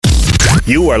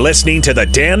You are listening to the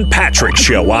Dan Patrick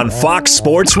Show on Fox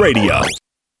Sports Radio.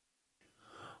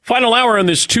 Final hour on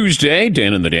this Tuesday,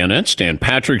 Dan and the Danettes, Dan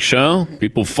Patrick Show.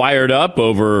 People fired up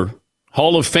over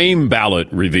Hall of Fame ballot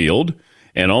revealed,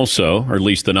 and also, or at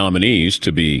least the nominees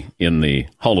to be in the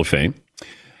Hall of Fame.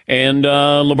 And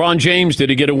LeBron James, did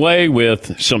he get away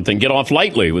with something? Get off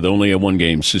lightly with only a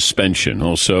one-game suspension.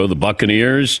 Also, the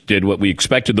Buccaneers did what we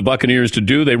expected the Buccaneers to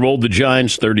do. They rolled the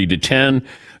Giants 30-10.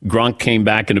 Gronk came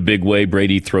back in a big way.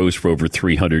 Brady throws for over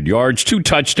 300 yards, 2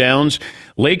 touchdowns.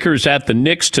 Lakers at the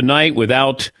Knicks tonight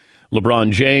without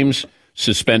LeBron James,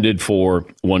 suspended for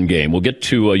 1 game. We'll get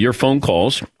to your phone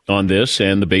calls on this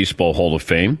and the Baseball Hall of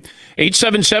Fame.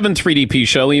 877-3DP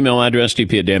Show. Email address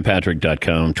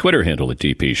dp@danpatrick.com. Twitter handle at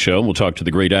DP Show. We'll talk to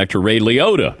the great actor Ray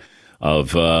Liotta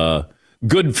of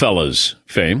Goodfellas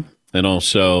fame and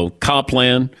also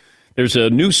Copland. There's a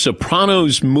new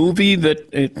Sopranos movie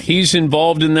that he's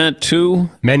involved in that too.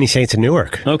 Many Saints of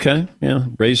Newark. Okay, yeah,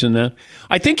 raising that.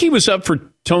 I think he was up for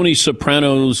Tony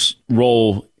Soprano's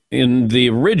role in the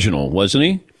original, wasn't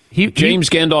he? James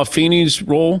Gandolfini's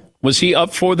role. Was he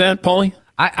up for that, Paulie?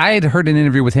 I had heard an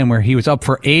interview with him where he was up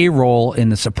for a role in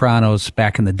The Sopranos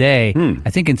back in the day, I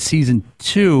think in season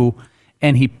 2,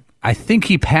 and I think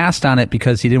he passed on it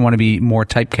because he didn't want to be more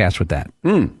typecast with that.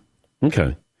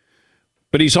 Okay.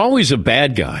 But he's always a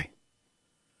bad guy,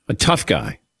 a tough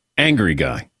guy, angry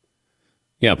guy.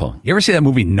 Yeah, Paul. You ever see that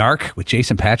movie Narc with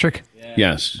Jason Patrick? Yeah.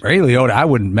 Yes. Ray Liotta, I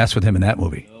wouldn't mess with him in that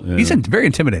movie. Yeah. He's very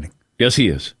intimidating. Yes, he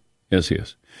is. Yes, he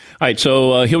is. All right,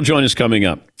 so he'll join us coming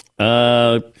up.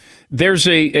 There's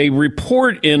a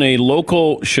report in a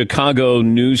local Chicago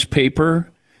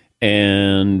newspaper,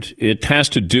 and it has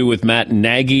to do with Matt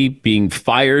Nagy being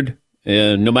fired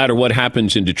no matter what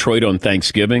happens in Detroit on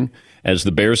Thanksgiving as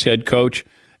the Bears head coach.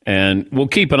 And we'll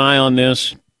keep an eye on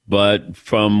this, but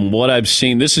from what I've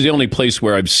seen, this is the only place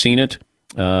where I've seen it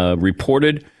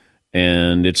reported,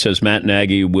 and it says Matt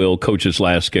Nagy will coach his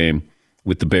last game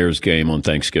with the Bears game on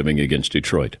Thanksgiving against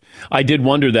Detroit. I did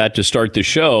wonder that to start the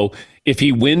show. If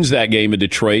he wins that game in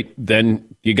Detroit, then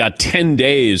you got 10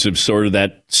 days of sort of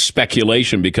that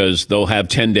speculation because they'll have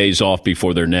 10 days off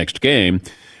before their next game.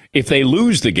 If they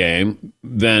lose the game,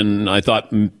 then I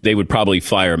thought they would probably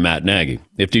fire Matt Nagy.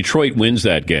 If Detroit wins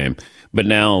that game, but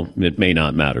now it may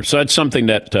not matter. So that's something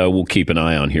that we'll keep an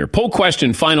eye on here. Poll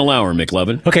question, final hour,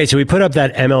 McLovin. Okay, so we put up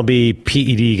that MLB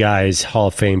PED guys Hall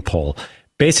of Fame poll.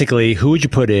 Basically, who would you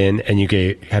put in? And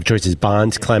you have choices: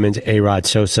 Bonds, Clemens, A-Rod,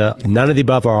 Sosa. None of the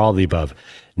above or all of the above.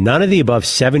 None of the above,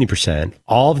 70%.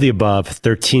 All of the above,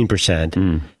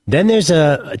 13%. Then there's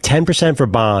a 10% for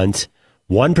Bonds,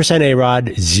 1% A-Rod,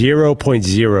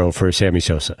 0.0 for Sammy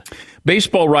Sosa.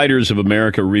 Baseball Writers of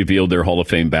America revealed their Hall of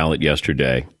Fame ballot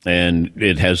yesterday, and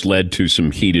it has led to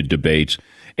some heated debates.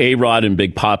 A-Rod and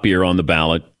Big Papi are on the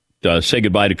ballot. Say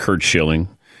goodbye to Curt Schilling.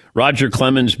 Roger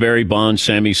Clemens, Barry Bonds,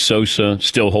 Sammy Sosa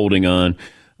still holding on.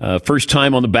 First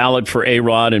time on the ballot for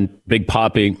A-Rod and Big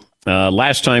Papi.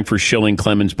 Last time for Schilling,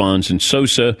 Clemens, Bonds, and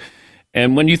Sosa.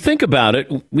 And when you think about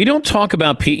it, we don't talk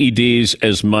about PEDs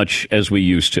as much as we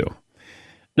used to.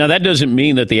 Now, that doesn't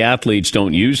mean that the athletes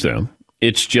don't use them.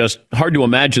 It's just hard to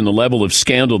imagine the level of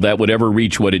scandal that would ever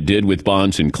reach what it did with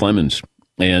Bonds and Clemens.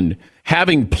 And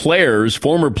having players,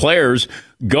 former players,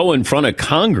 go in front of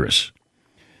Congress.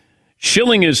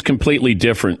 Schilling is completely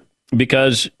different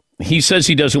because he says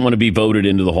he doesn't want to be voted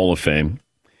into the Hall of Fame.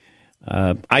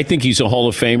 I think he's a Hall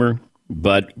of Famer,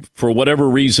 but for whatever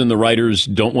reason, the writers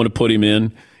don't want to put him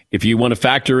in. If you want to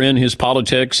factor in his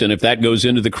politics, and if that goes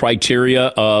into the criteria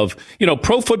of,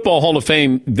 Pro Football Hall of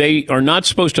Fame, they are not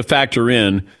supposed to factor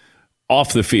in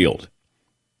off the field,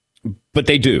 but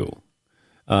they do.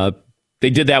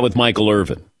 They did that with Michael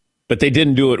Irvin, but they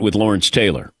didn't do it with Lawrence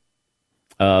Taylor.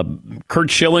 Curt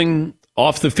Schilling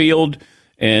off the field,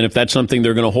 and if that's something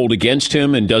they're going to hold against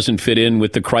him and doesn't fit in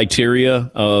with the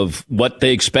criteria of what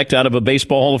they expect out of a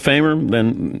Baseball Hall of Famer,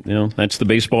 then that's the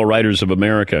Baseball Writers of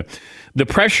America. The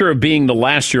pressure of being the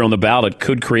last year on the ballot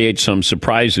could create some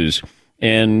surprises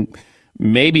and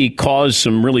maybe cause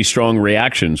some really strong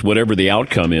reactions, whatever the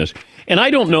outcome is. And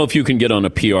I don't know if you can get on a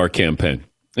PR campaign.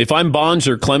 If I'm Bonds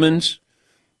or Clemens,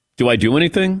 do I do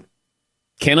anything?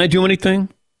 Can I do anything?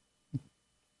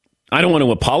 I don't want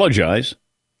to apologize.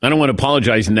 I don't want to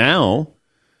apologize now,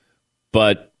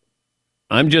 but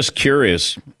I'm just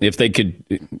curious if they could,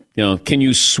 can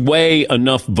you sway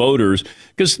enough voters?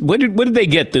 Because what did they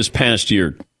get this past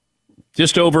year?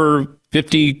 Just over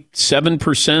 57%,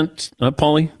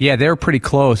 Paulie? Yeah, they were pretty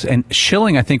close. And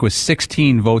Schilling, I think, was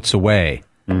 16 votes away.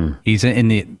 He's he's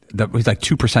like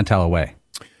 2 percentile away.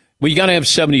 Well, you got to have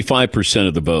 75%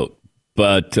 of the vote,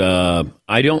 but I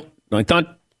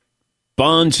thought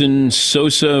Bonds and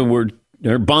Sosa or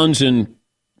Bonds and.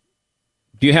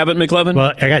 Do you have it, McLevin?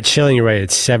 Well, I got Schilling right at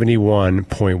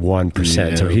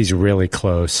 71.1%, so he's really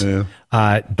close. Yeah.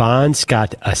 Bonds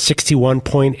got a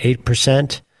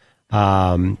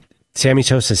 61.8%. Sammy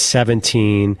Sosa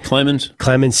 17. Clemens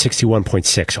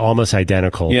 61.6, almost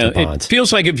identical to Bonds. It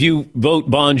feels like if you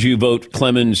vote Bonds, you vote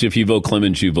Clemens. If you vote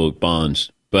Clemens, you vote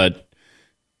Bonds. But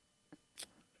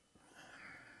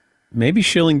maybe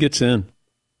Schilling gets in.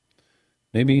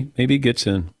 Maybe he gets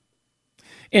in.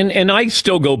 And I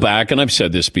still go back, and I've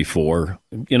said this before,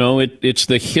 it's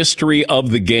the history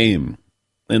of the game.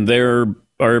 And there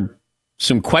are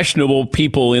some questionable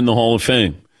people in the Hall of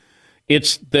Fame.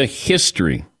 It's the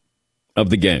history of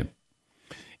the game.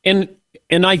 And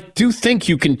I do think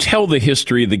you can tell the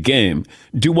history of the game.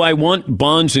 Do I want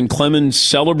Bonds and Clemens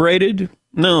celebrated?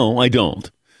 No, I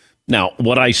don't. Now,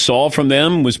 what I saw from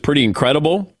them was pretty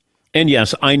incredible. And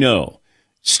yes, I know.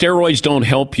 Steroids don't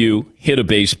help you hit a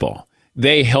baseball.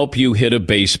 They help you hit a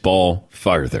baseball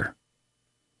farther.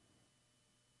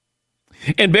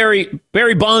 And Barry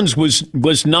Bonds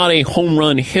was not a home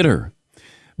run hitter.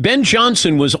 Ben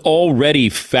Johnson was already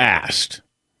fast.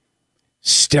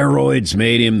 Steroids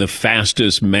made him the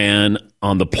fastest man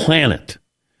on the planet.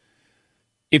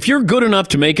 If you're good enough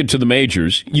to make it to the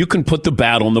majors, you can put the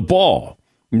bat on the ball.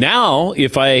 Now,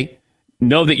 if I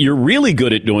know that you're really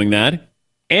good at doing that,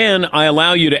 and I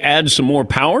allow you to add some more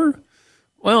power,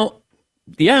 well,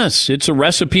 yes, it's a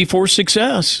recipe for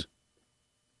success.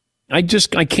 I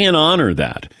can't honor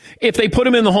that. If they put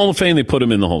him in the Hall of Fame, they put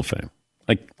him in the Hall of Fame.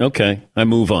 Okay, I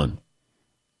move on.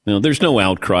 There's no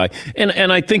outcry.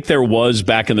 And I think there was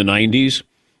back in the 90s,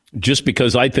 just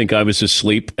because I think I was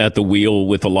asleep at the wheel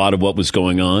with a lot of what was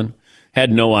going on.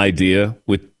 Had no idea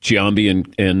with Giambi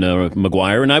and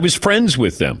McGuire, and I was friends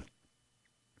with them.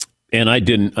 And I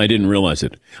didn't realize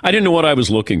it. I didn't know what I was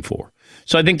looking for.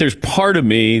 So I think there's part of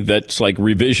me that's like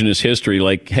revisionist history,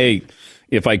 like, hey,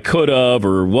 if I could have,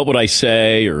 or what would I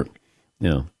say, or,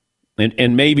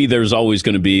 and maybe there's always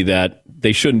going to be that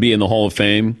they shouldn't be in the Hall of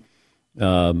Fame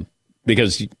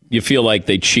because you feel like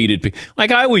they cheated.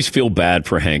 Like, I always feel bad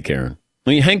for Hank Aaron. I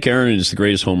mean, Hank Aaron is the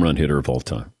greatest home run hitter of all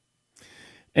time.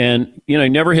 And, he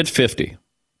never hit 50.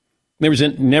 There was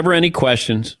never any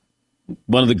questions.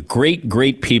 One of the great,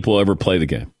 great people ever play the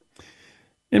game.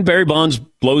 And Barry Bonds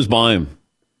blows by him,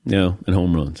 in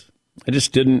home runs. I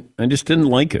just didn't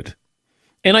like it.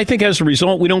 And I think as a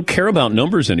result, we don't care about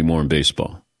numbers anymore in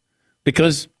baseball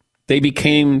because they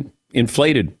became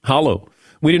inflated, hollow.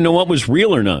 We didn't know what was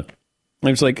real or not.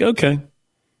 I was like, okay.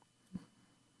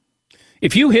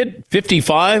 If you hit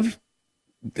 55,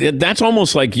 that's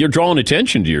almost like you're drawing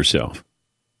attention to yourself.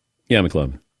 Yeah,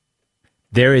 McLovin.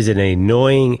 There is an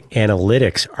annoying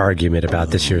analytics argument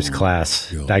about this year's class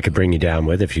that I could bring you down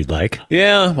with if you'd like.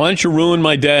 Yeah, why don't you ruin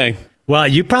my day? Well,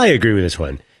 you probably agree with this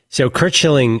one. So Curt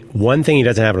Schilling, one thing he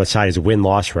doesn't have on his side is a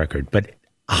win-loss record, but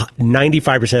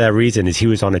 95% of that reason is he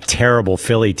was on a terrible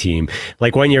Philly team.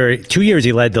 Like 2 years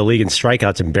he led the league in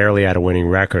strikeouts and barely had a winning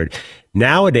record.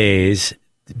 Nowadays,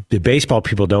 the baseball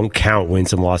people don't count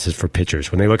wins and losses for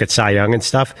pitchers when they look at Cy Young and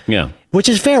stuff. Yeah. Which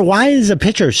is fair. Why is a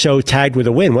pitcher so tagged with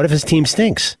a win? What if his team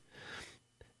stinks?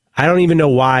 I don't even know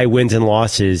why wins and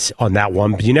losses on that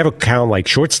one, but you never count like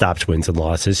shortstops wins and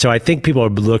losses. So I think people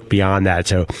look beyond that.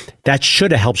 So that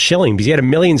should have helped Schilling because he had 1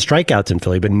 million strikeouts in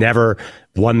Philly, but never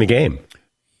won the game.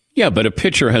 Yeah, but a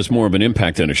pitcher has more of an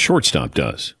impact than a shortstop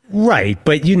does. Right,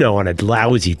 but on a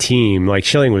lousy team, like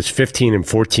Schilling was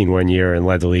 15-14 one year and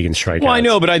led the league in strikeouts. Well, I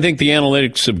know, but I think the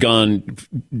analytics have gone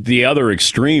the other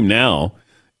extreme now.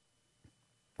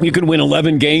 You could win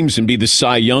 11 games and be the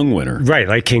Cy Young winner. Right,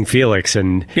 like King Felix.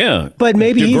 Yeah. But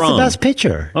maybe DeGrom. He's the best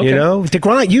pitcher, okay.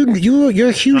 DeGrom, you're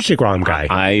a huge DeGrom guy.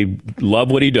 I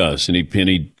love what he does, and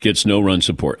he gets no run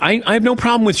support. I have no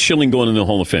problem with Schilling going in the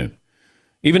Hall of Fame.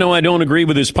 Even though I don't agree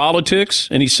with his politics,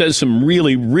 and he says some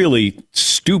really, really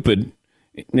stupid,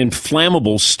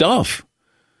 inflammable stuff.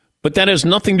 But that has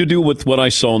nothing to do with what I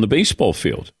saw on the baseball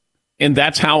field. And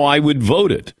that's how I would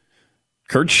vote it.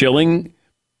 Curt Schilling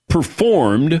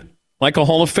performed like a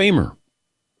Hall of Famer.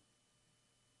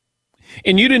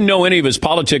 And you didn't know any of his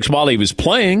politics while he was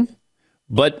playing,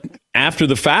 but after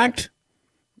the fact,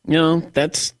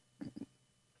 that's...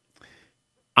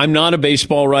 I'm not a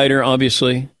baseball writer,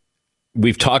 obviously.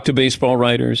 We've talked to baseball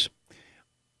writers.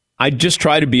 I just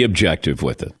try to be objective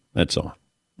with it. That's all.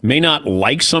 May not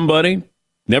like somebody.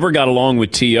 Never got along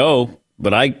with T.O.,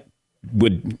 but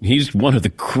he's one of the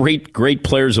great, great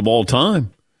players of all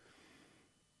time.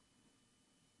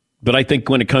 But I think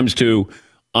when it comes to,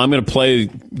 I'm going to play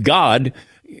God,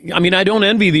 I mean, I don't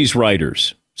envy these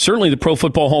writers. Certainly the Pro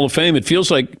Football Hall of Fame, it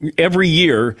feels like every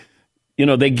year,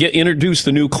 they introduce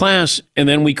the new class, and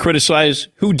then we criticize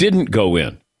who didn't go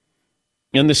in.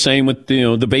 And the same with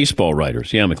the baseball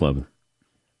writers. Yeah, McLovin.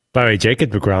 By the way,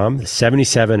 Jacob deGrom,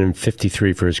 77 and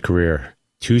 53 for his career.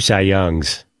 2 Cy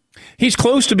Youngs. He's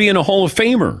close to being a Hall of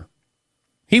Famer.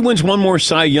 He wins one more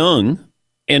Cy Young,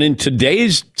 and in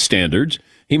today's standards,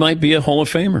 he might be a Hall of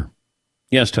Famer.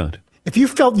 Yes, Todd. If you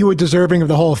felt you were deserving of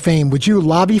the Hall of Fame, would you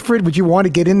lobby for it? Would you want to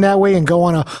get in that way and go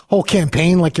on a whole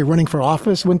campaign like you're running for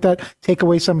office? Wouldn't that take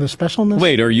away some of the specialness?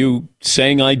 Wait, are you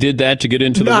saying I did that to get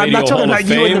into the Radio Hall of Fame? I'm not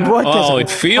talking about you in the broadcast. Oh, it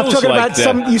feels I'm talking like about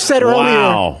that. You said earlier.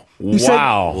 Wow. You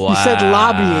said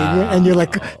lobbying, and you're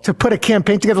like, to put a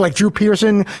campaign together like Drew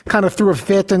Pearson kind of threw a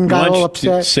fit and got all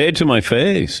upset. Say it to my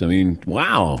face. I mean,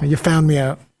 wow. You found me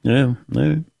out. Yeah.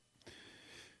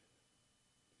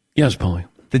 Yes, Paulie.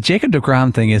 The Jacob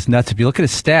deGrom thing is nuts. If you look at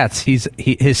his stats, his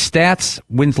stats,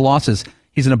 wins, losses,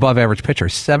 he's an above-average pitcher.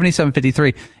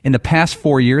 77-53. In the past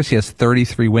 4 years, he has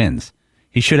 33 wins.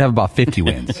 He should have about 50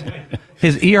 wins.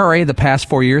 His ERA the past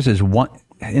 4 years is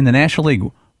in the National League,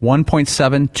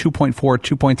 1.7, 2.4,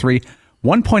 2.3,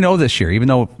 1.0 this year, even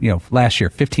though, last year,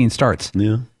 15 starts.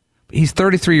 Yeah. He's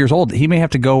 33 years old. He may have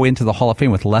to go into the Hall of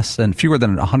Fame with fewer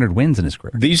than 100 wins in his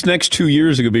career. These next 2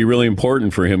 years are going to be really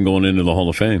important for him going into the Hall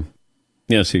of Fame.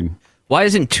 Yes, Why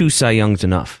isn't 2 Cy Youngs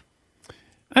enough?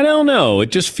 I don't know. It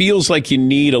just feels like you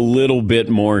need a little bit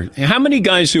more. How many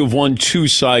guys who have won 2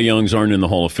 Cy Youngs aren't in the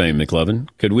Hall of Fame, McLovin?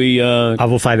 Could we? I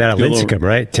will find that out. Lincecum,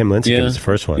 right? Tim Lincecum was the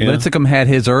first one. Yeah. Lincecum had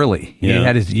his early. Yeah. He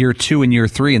had his year 2 and year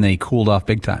 3, and then he cooled off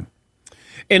big time.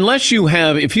 Unless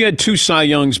if you had 2 Cy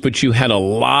Youngs, but you had a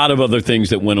lot of other things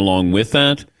that went along with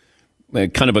that,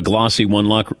 kind of a glossy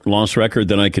one-loss record,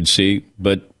 then I could see.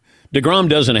 But deGrom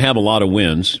doesn't have a lot of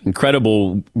wins.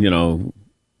 Incredible,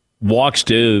 walks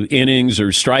to innings or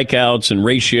strikeouts and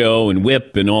ratio and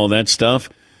whip and all that stuff.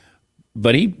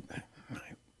 But he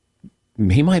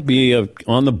might be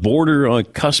on the border, on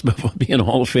cusp of being a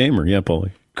Hall of Famer. Yeah,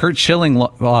 Paulie. Curt Schilling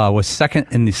was second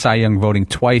in the Cy Young voting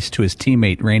twice to his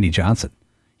teammate Randy Johnson.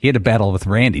 He had a battle with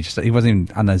Randy. He wasn't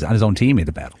even on his own team. He had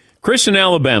a battle. Chris in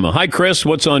Alabama. Hi, Chris.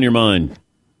 What's on your mind?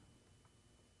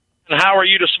 How are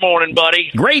you this morning,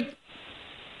 buddy? Great.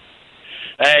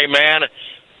 Hey, man,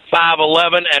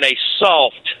 5'11" and a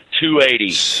soft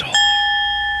 280.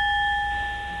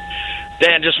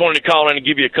 Dan, just wanted to call in and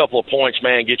give you a couple of points,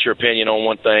 man, get your opinion on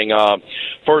one thing.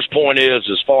 First point is,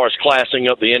 as far as classing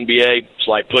up the NBA, it's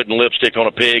like putting lipstick on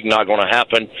a pig, not going to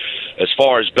happen. As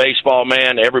far as baseball,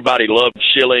 man, everybody loved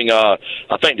Schilling. I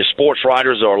think the sports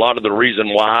writers are a lot of the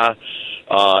reason why.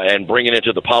 And bringing it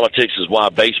to the politics is why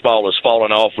baseball has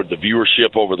fallen off with the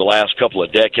viewership over the last couple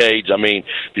of decades. I mean,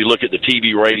 if you look at the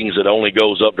TV ratings, it only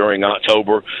goes up during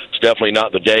October. It's definitely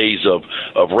not the days of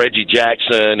Reggie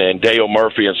Jackson and Dale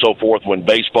Murphy and so forth when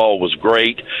baseball was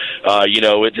great.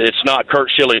 It's not Curt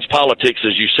Schilling's politics,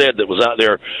 as you said, that was out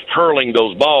there hurling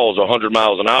those balls 100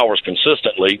 miles an hour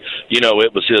consistently.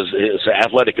 It was his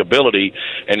athletic ability,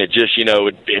 and it just,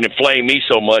 it inflamed me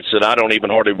so much that I don't even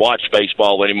hardly watch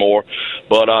baseball anymore.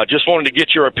 But just wanted to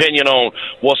get your opinion on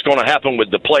what's going to happen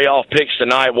with the playoff picks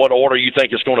tonight, what order you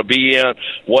think it's going to be in,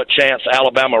 what chance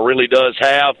Alabama really does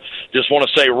have. Just want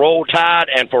to say roll tide,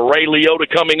 and for Ray Liotta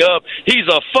coming up, he's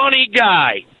a funny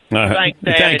guy.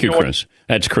 Thank you, Chris.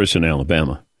 That's Chris in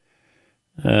Alabama.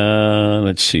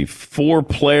 Let's see. 4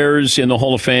 players in the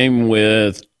Hall of Fame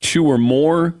with 2 or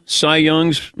more Cy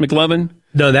Youngs, McLevin?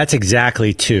 No, that's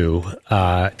exactly 2.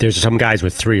 There's some guys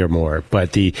with 3 or more,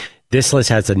 but this list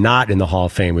has a not in the Hall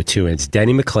of Fame with 2. And it's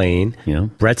Denny McLain,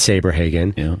 Brett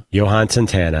Saberhagen, Johan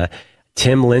Santana.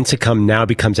 Tim Lincecum now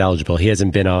becomes eligible. He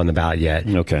hasn't been on the ballot yet.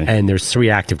 Okay. And there's 3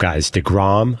 active guys,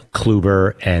 deGrom,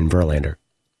 Kluber, and Verlander.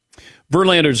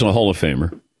 Verlander's a Hall of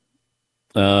Famer.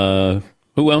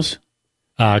 Who else?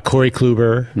 Corey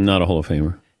Kluber. Not a Hall of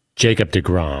Famer. Jacob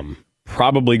deGrom.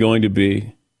 Probably going to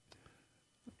be.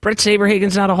 Brett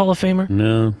Saberhagen's not a Hall of Famer?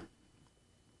 No.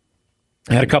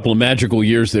 Had a couple of magical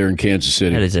years there in Kansas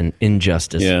City. That is an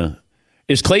injustice. Yeah.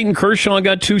 Is Clayton Kershaw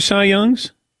got 2 Cy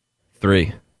Youngs?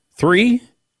 3. 3?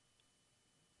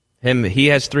 He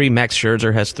has 3. Max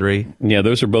Scherzer has 3. Yeah,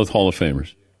 those are both Hall of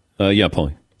Famers. Yeah,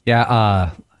 Paulie.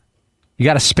 Yeah, you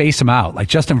got to space them out. Like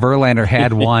Justin Verlander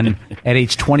had one at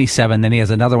age 27, then he has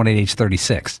another one at age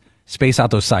 36. Space out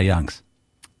those Cy Youngs.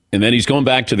 And then he's going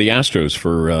back to the Astros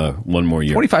for 1 more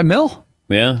year. $25 million?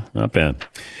 Yeah, not bad.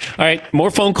 All right,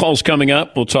 more phone calls coming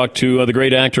up. We'll talk to the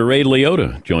great actor Ray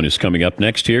Liotta. Join us coming up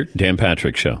next here, Dan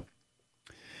Patrick Show.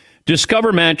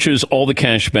 Discover matches all the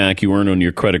cash back you earn on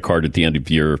your credit card at the end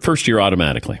of your first year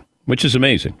automatically, which is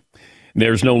amazing.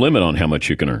 There's no limit on how much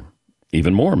you can earn.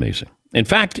 Even more amazing. In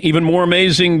fact, even more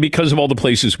amazing because of all the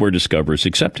places where Discover is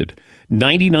accepted.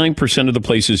 99% of the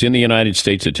places in the United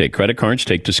States that take credit cards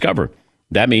take Discover.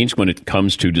 That means when it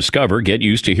comes to Discover, get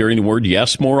used to hearing the word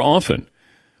yes more often.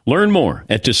 Learn more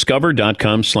at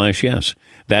discover.com/yes.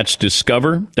 That's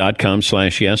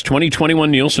discover.com/yes.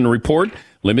 2021 Nielsen Report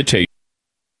limitation.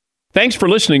 Thanks for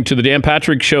listening to the Dan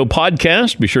Patrick Show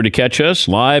podcast. Be sure to catch us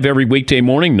live every weekday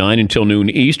morning, 9 until noon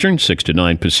Eastern, 6 to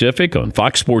 9 Pacific on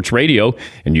Fox Sports Radio.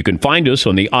 And you can find us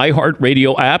on the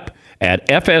iHeartRadio app at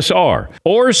FSR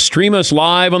or stream us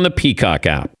live on the Peacock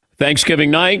app. Thanksgiving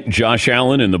night, Josh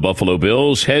Allen and the Buffalo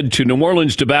Bills head to New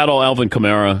Orleans to battle Alvin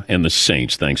Kamara and the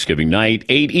Saints. Thanksgiving night,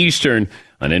 8 Eastern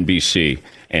on NBC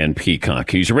and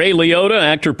Peacock. He's Ray Liotta,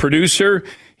 actor-producer.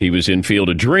 He was in Field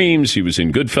of Dreams. He was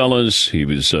in Goodfellas. He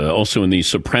was also in the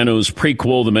Sopranos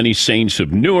prequel, The Many Saints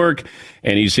of Newark.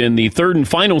 And he's in the third and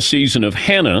final season of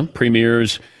Hannah,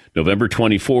 premieres November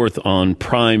 24th on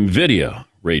Prime Video.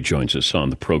 Ray joins us on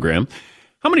the program.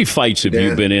 How many fights have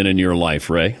you been in your life,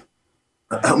 Ray?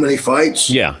 How many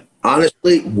fights? Yeah.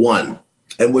 Honestly, one.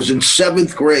 It was in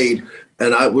 7th grade,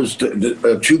 and I was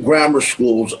the 2 grammar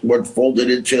schools were folded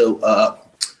into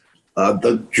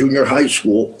the junior high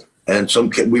school. And some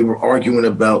kid, we were arguing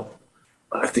about,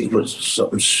 I think it was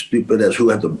something stupid as who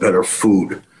had the better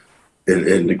food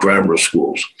in the grammar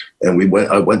schools. And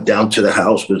I went down to the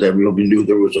house because everybody knew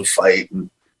there was a fight, and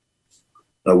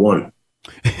I won.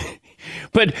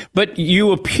 But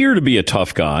you appear to be a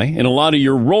tough guy. In a lot of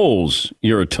your roles,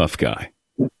 you're a tough guy.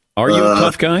 Are you a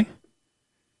tough guy?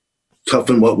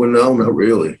 Tough in what way? No, not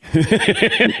really.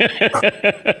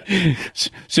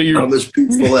 So you're I'm as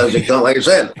peaceful as it comes. Like I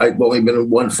said, I've only been in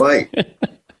one fight.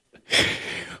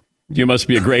 You must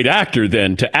be a great actor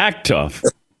then to act tough.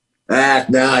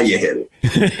 Now you hit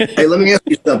it. Hey, let me ask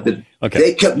you something. Okay.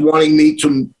 They kept wanting me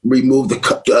to remove the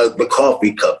cup, the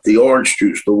coffee cup, the orange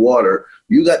juice, the water.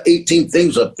 You got 18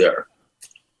 things up there.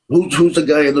 Who's the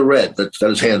guy in the red that's got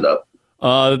his hand up?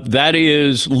 That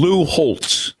is Lou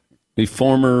Holtz, the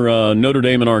former Notre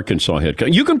Dame and Arkansas head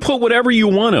coach. You can put whatever you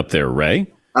want up there, Ray.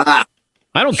 I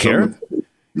don't care.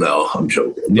 No, I'm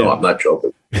joking. No, I'm not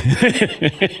joking.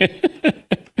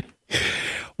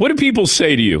 What do people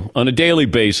say to you on a daily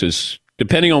basis,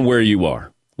 depending on where you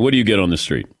are? What do you get on the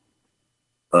street?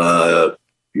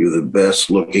 You're the best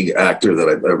looking actor that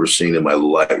I've ever seen in my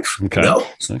life. Okay. No.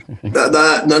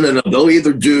 No. They'll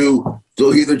either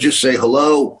just say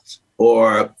hello,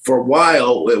 or for a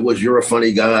while it was you're a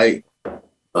funny guy.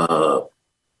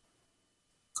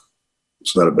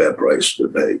 It's not a bad price to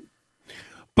pay.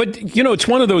 But, it's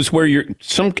one of those where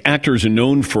some actors are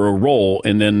known for a role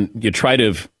and then you try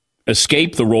to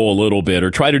escape the role a little bit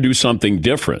or try to do something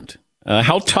different.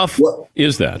 How tough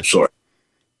is that? Sorry.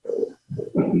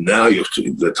 Now you see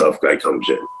the tough guy comes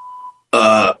in.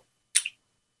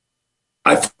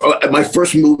 My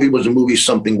first movie was a movie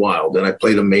Something Wild, and I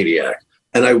played a maniac.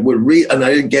 And I would read, and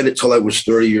I didn't get it till I was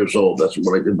 30 years old. That's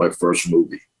when I did my first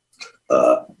movie.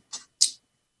 I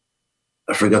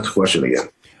forgot the question again.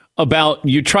 About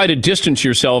you try to distance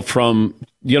yourself from,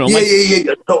 Yeah.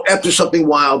 So after Something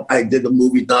Wild, I did the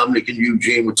movie Dominic and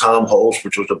Eugene with Tom Hulce,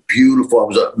 which was I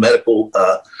was a medical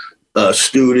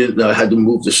student, and I had to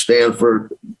move to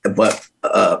Stanford. But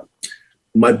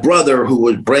my brother, who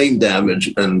was brain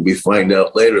damaged, and we find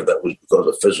out later that was because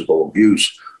of physical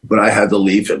abuse, but I had to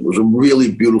leave him. It was a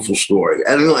really beautiful story.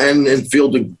 And in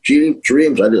Field of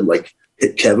Dreams, I didn't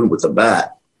hit Kevin with a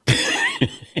bat.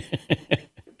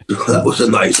 That was a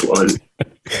nice one.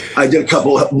 I did a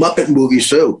couple of Muppet movies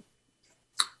too.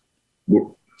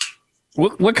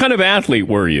 What kind of athlete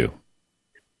were you?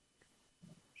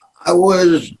 I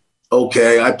was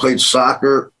okay. I played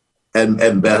soccer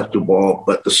and basketball,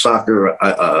 but the soccer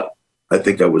I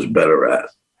think I was better at.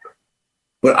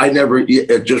 But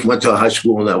it just went to high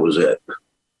school and that was it.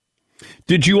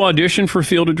 Did you audition for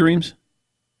Field of Dreams?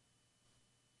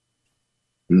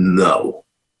 No,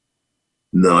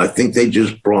 I think they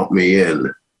just brought me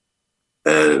in,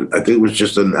 and I think it was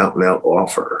just an out-and-out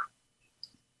offer,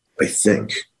 I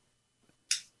think.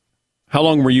 How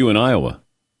long were you in Iowa?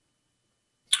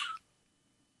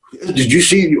 Did you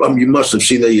see, you must have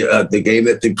seen the game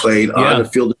that they played on the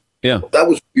field. Yeah. That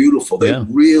was beautiful. They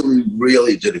really,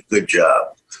 really did a good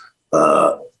job.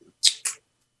 So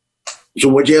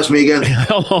what'd you ask me again?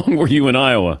 How long were you in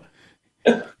Iowa?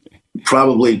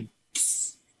 Probably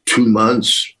 2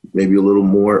 months, maybe a little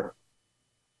more.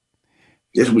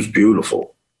 It was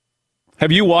beautiful.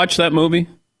 Have you watched that movie?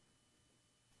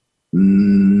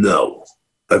 No,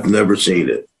 I've never seen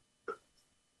it.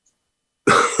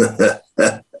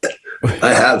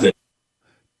 I haven't.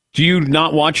 Do you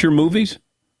not watch your movies?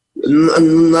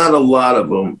 Not a lot of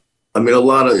them. I mean,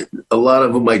 a lot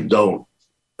of them I don't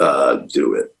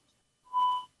do it.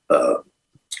 I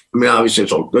mean, obviously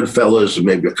it's all Goodfellas and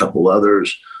maybe a couple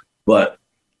others, but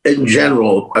in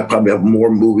general, I probably have more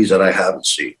movies that I haven't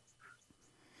seen.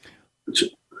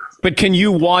 But can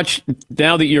you watch,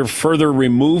 now that you're further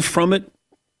removed from it?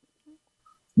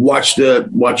 Watch a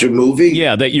movie?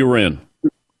 Yeah, that you were in.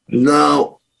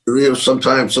 No,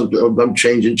 sometimes I'm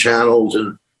changing channels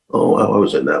and I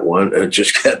was in that one, and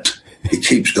it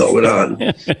keeps going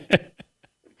on.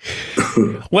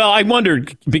 Well, I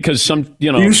wondered because Do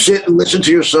you sit and listen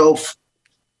to yourself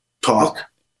talk?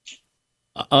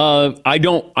 I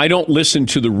don't listen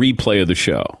to the replay of the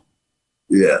show.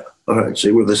 Yeah. All right.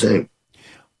 See, we're the same.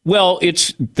 Well,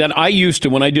 it's that I used to,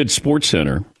 when I did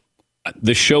SportsCenter,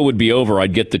 the show would be over.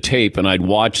 I'd get the tape and I'd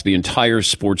watch the entire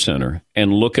SportsCenter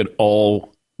and look at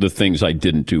all the things I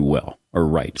didn't do well or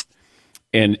right.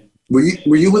 And were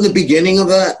you in the beginning of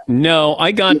that? No,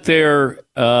 I got there.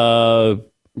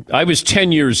 I was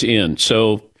 10 years in,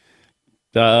 so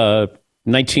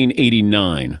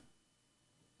 1989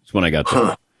 is when I got there.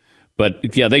 Huh.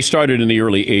 But yeah, they started in the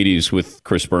early 80s with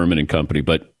Chris Berman and company.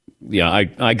 But yeah,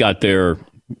 I got there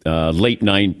late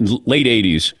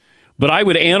 80s. But I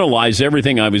would analyze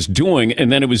everything I was doing,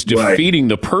 and then it was defeating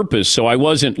the purpose. So I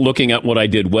wasn't looking at what I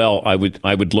did well. I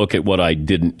would look at what I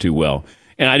didn't do well.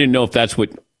 And I didn't know if that's what.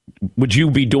 Would you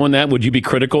be doing that?Uld you be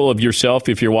critical of yourself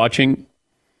if you're watching?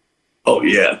 Oh,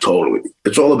 yeah, totally.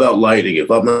 It's all about lighting.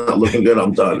 If I'm not looking good,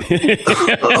 I'm done. As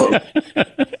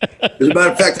a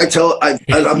matter of fact,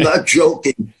 I'm not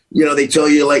joking. They tell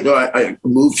you, like, all right, I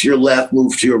move to your left,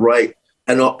 move to your right.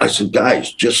 And I said,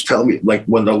 guys, just tell me, like,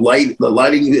 when the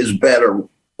lighting is better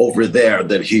over there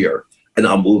than here, and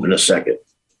I'll move in a second.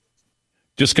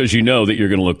 Just because you know that you're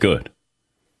going to look good.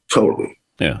 Totally.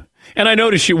 Yeah. And I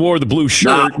noticed you wore the blue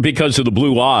shirt because of the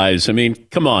blue eyes. I mean,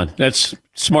 come on. That's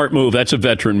smart move. That's a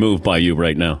veteran move by you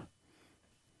right now.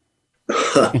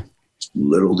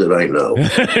 Little did I know.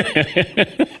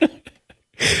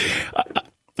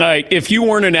 All right. If you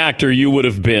weren't an actor, you would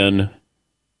have been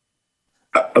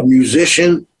a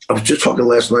musician. I was just talking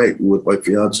last night with my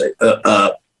fiance,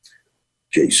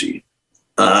 JC.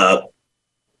 A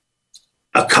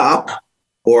cop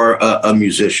or a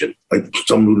musician, like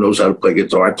someone who knows how to play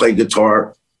guitar. I played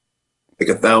guitar like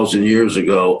 1,000 years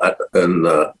ago, and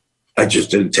I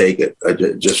just didn't take it. I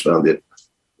just found it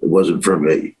wasn't for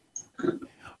me.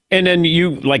 And then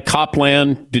you, like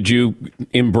Copland, did you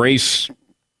embrace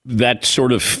that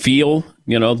sort of feel?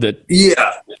 That.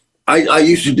 Yeah, I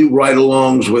used to do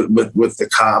ride-alongs with the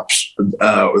cops.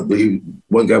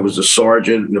 One guy was a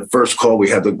sergeant, and the first call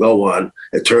we had to go on,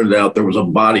 it turned out there was a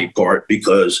body part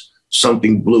because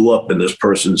something blew up in this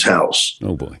person's house.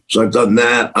 Oh boy! So I've done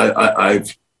that. I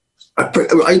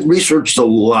researched a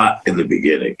lot in the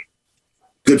beginning.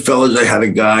 Goodfellas, I had a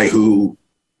guy who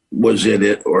was in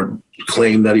it or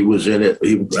claimed that he was in it.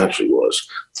 He actually was.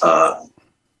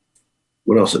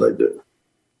 What else did I do?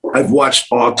 I've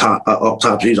watched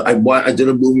autopsies. I did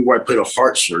a movie where I played a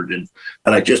heart surgeon,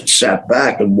 and I just sat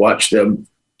back and watched them,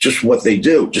 just what they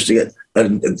do, just to get.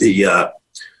 And the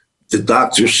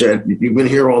doctor said, "You've been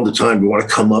here all the time. You want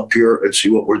to come up here and see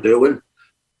what we're doing?"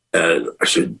 And I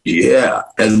said, "Yeah."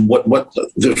 And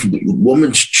the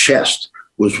woman's chest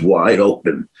was wide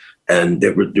open, and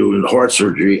they were doing heart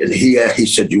surgery. And he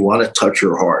said, "You want to touch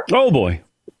her heart?" Oh boy!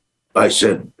 I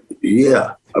said,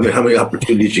 "Yeah." I mean, how many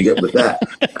opportunities you get with that?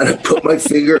 And I put my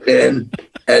finger in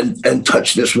and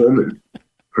touched this woman,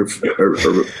 her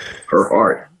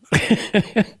heart.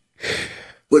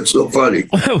 What's so funny?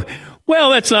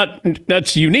 Well,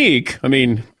 that's unique. I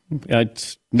mean,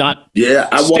 it's not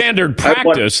standard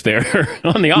practice there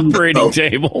on the operating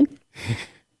table.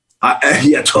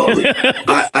 Yeah, totally.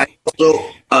 I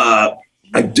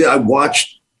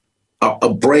watched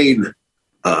a brain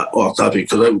autopsy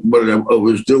because I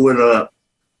was doing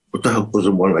what the hell was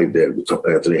the one I did with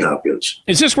Anthony Hopkins?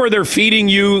 Is this where they're feeding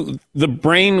you the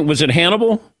brain? Was it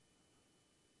Hannibal?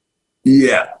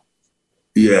 Yeah.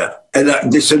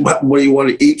 And they said, what do you want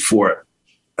to eat for it?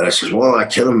 And I said, well, I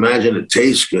can't imagine it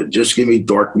tastes good. Just give me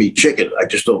dark meat chicken. I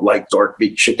just don't like dark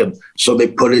meat chicken. So they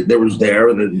put it,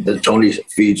 and then Tony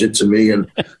feeds it to me, and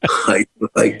I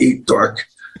eat dark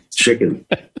chicken.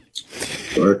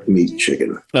 Dark meat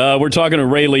chicken. We're talking to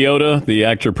Ray Liotta, the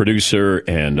actor, producer,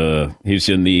 and he's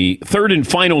in the third and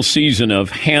final season of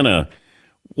Hannah.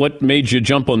 What made you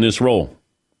jump on this role?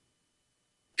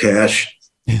 Cash.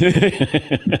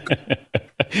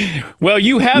 Well,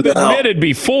 you have admitted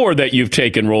before that you've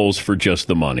taken roles for just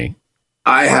the money.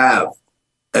 I have,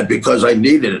 and because I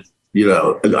needed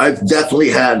it. I've definitely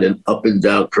had an up and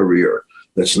down career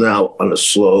that's now on a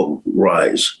slow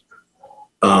rise.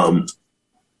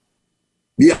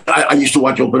 Yeah, I used to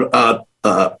watch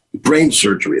brain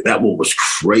surgery. That one was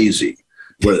crazy.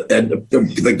 And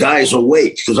the guy's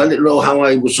awake because I didn't know how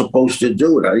I was supposed to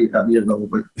do it.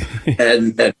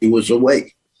 And he was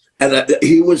awake. And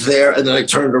he was there, and then I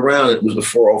turned around, and it was the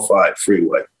 405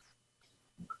 freeway.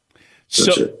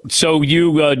 So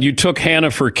you took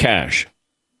Hannah for cash?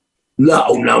 No.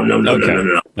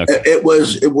 Okay. It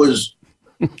was.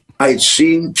 I had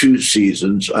seen 2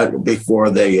 seasons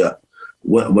before they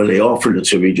when they offered it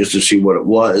to me just to see what it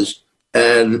was,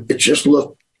 and it just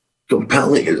looked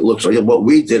compelling. It looks like what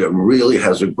we did. It really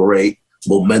has a great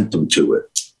momentum to it.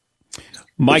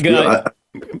 My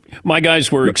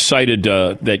guys were excited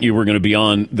that you were going to be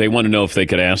on. They want to know if they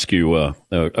could ask you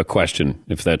a question,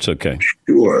 if that's okay.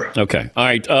 Sure. Okay. All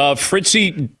right.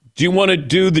 Fritzy, do you want to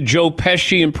do the Joe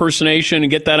Pesci impersonation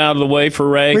and get that out of the way for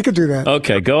Ray? We could do that.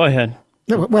 Okay, go ahead.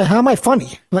 Well, how am I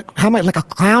funny? How am I like a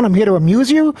clown? I'm here to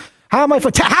amuse you. How am I?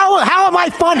 How am I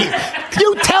funny?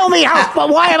 You tell me how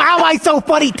am I so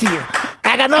funny to you?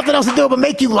 I got nothing else to do but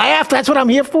make you laugh. That's what I'm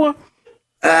here for.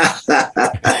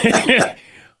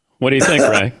 What do you think,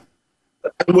 Ray?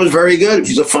 It was very good.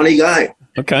 He's a funny guy.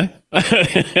 Okay.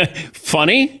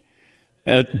 Funny?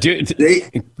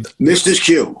 Missed his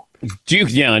cue.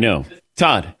 Yeah, I know.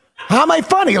 Todd. How am I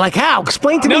funny? Like how?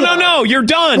 Explain to me. No. You're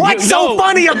done. What's so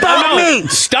funny about me?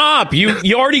 Stop.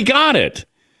 You already got it.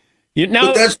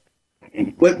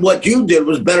 But what you did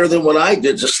was better than what I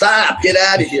did. So stop. Get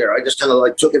out of here. I just kind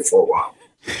of took it for a while.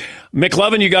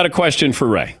 McLovin, you got a question for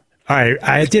Ray. All right,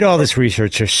 I did all this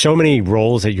research. There's so many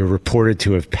roles that you're reported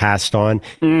to have passed on.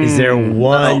 Is there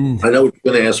one? No, I know what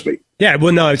you're going to ask me. Yeah,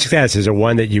 well, no, I was just asking, is there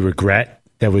one that you regret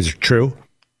that was true?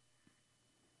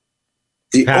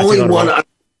 The only one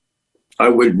I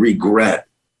would regret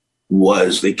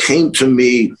was they came to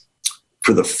me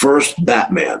for the first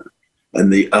Batman,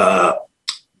 and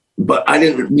but I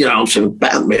didn't, I'm saying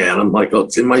Batman. I'm like, oh,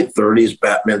 it's in my 30s.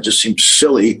 Batman just seemed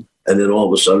silly, and then all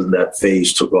of a sudden that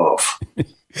phase took off.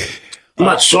 I'm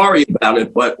not sorry about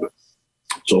it, but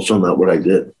it's also not what I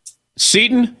did.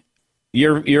 Seaton,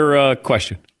 your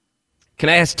question. Can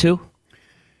I ask 2?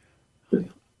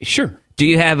 Sure. Do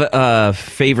you have a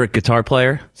favorite guitar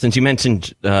player? Since you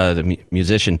mentioned the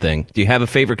musician thing, do you have a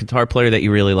favorite guitar player that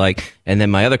you really like? And then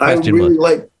my other question I really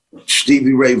like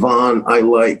Stevie Ray Vaughan. I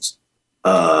liked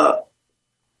the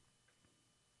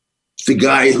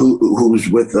guy who was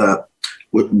with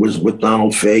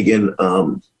Donald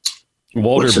Fagen.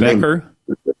 Walter Becker?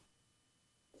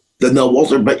 No,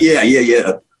 Walter, but yeah.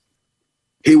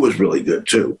 He was really good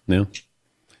too. Yeah.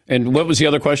 And what was the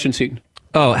other question, Seaton?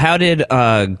 Oh, how did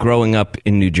growing up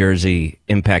in New Jersey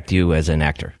impact you as an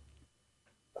actor?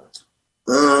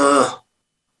 Not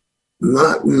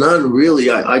really.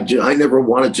 I never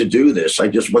wanted to do this. I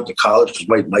just went to college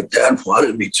because my dad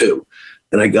wanted me to.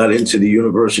 And I got into the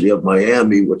University of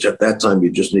Miami, which at that time you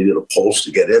just needed a pulse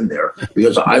to get in there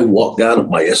because I walked out of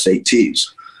my SATs.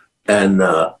 And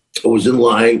I was in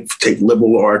line to take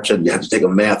liberal arts, and you had to take a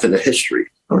math and a history.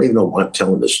 I don't even know why I'm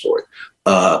telling this story.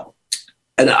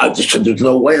 And I just said, there's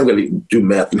no way I'm going to do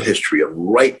math and history. And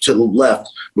right to the left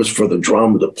was for the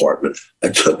drama department. I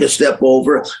took a step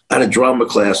over. I had a drama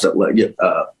class that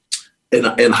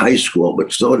in high school,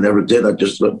 but still I never did. I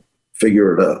just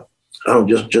figured I'll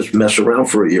just mess around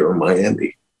for a year in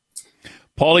Miami.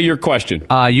 Paulie, your question.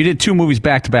 You did 2 movies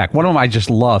back to back. One of them I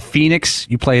just love, Phoenix.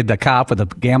 You played the cop with a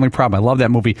gambling problem. I love that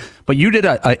movie. But you did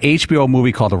a HBO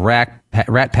movie called The Rat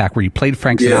Pack where you played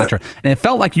Frank Sinatra. Yeah. And it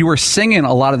felt like you were singing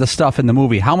a lot of the stuff in the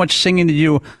movie. How much singing did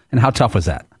you, and how tough was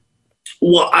that?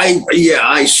 Well,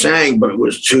 I sang, but it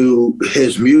was to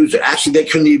his music. Actually, they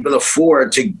couldn't even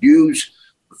afford to use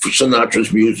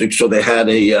Sinatra's music, so they had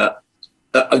a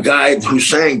guy who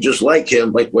sang just like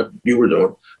him, like what you were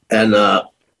doing, and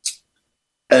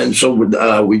so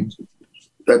we.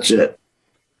 That's it.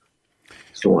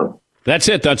 Go on. That's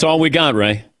it. That's all we got,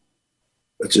 Ray.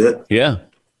 That's it. Yeah.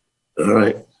 All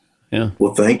right. Yeah.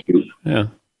 Well, thank you. Yeah.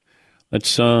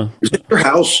 That's. Is this your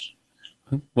house?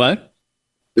 What?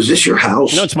 Is this your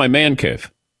house? No, it's my man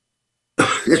cave.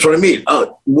 That's what I mean.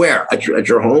 Where? At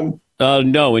your home?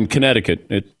 No, in Connecticut.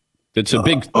 It's a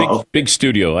big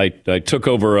studio. I took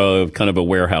over a kind of a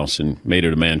warehouse and made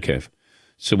it a man cave.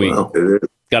 So we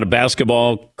got a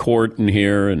basketball court in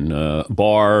here and a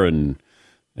bar and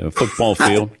a football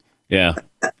field. Yeah.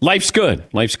 Life's good.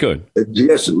 Life's good.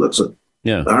 Yes, it looks like.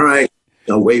 Yeah. All right.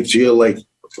 I'll wave to you like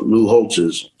Lou Holtz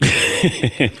is.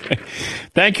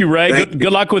 Thank you, Ray.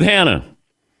 Good luck with Hannah.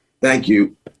 Thank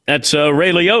you. That's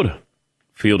Ray Liotta.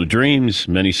 Field of Dreams,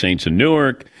 Many Saints in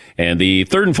Newark, and the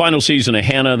 3rd and final season of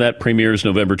Hannah that premieres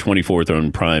November 24th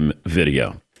on Prime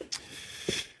Video.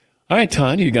 All right,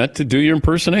 Todd, you got to do your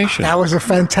impersonation. That was a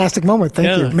fantastic moment.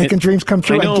 Thank you. Making dreams come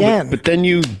true again. But then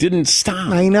you didn't stop.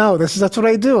 I know. That's what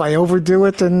I do. I overdo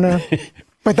it, and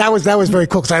but that was very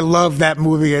cool because I love that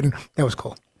movie, and that was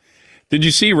cool. Did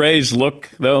you see Ray's look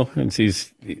though? And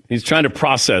he's trying to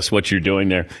process what you're doing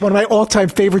there. One of my all-time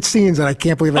favorite scenes, and I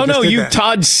can't believe I just did that.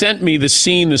 Todd sent me the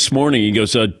scene this morning. He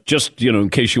goes, just in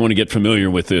case you want to get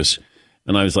familiar with this,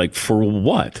 and I was like, for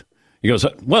what? He goes,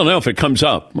 well, no, if it comes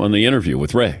up on the interview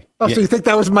with Ray. Oh, yeah. So you think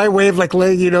that was my way of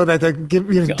letting you know that to tee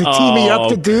me up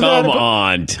to do that? Come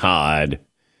on, Todd.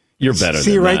 You're better than that.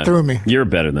 See right through me. You're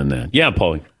better than that. Yeah,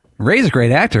 Paulie. Ray's a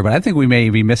great actor, but I think we may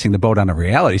be missing the boat on a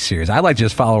reality series. I like to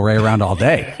just follow Ray around all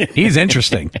day. He's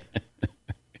interesting.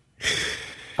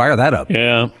 Fire that up.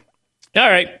 Yeah. All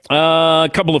right. A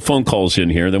couple of phone calls in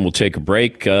here, then we'll take a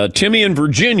break. Timmy in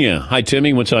Virginia. Hi,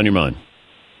 Timmy. What's on your mind?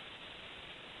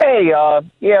 Hey,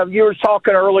 you were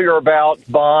talking earlier about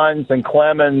Bonds and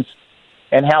Clemens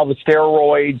and how the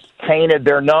steroids tainted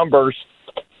their numbers.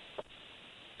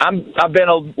 I've been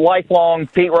a lifelong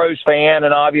Pete Rose fan,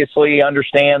 and obviously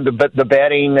understand the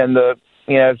betting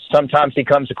and sometimes he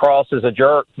comes across as a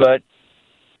jerk, but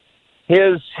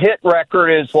his hit record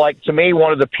is to me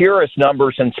one of the purest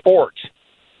numbers in sports.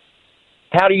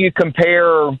 How do you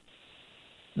compare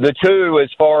the two as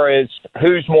far as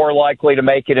who's more likely to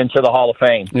make it into the Hall of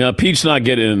Fame? Yeah, Pete's not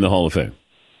getting in the Hall of Fame.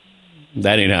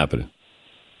 That ain't happening.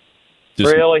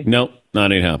 Really? No,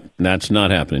 that ain't happening. That's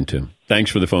not happening, Tim. Thanks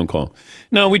for the phone call.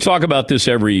 No, we talk about this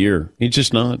every year. He's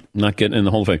just not getting in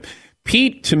the Hall of Fame.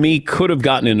 Pete, to me, could have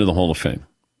gotten into the Hall of Fame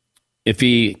if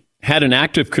he had an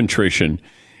act of contrition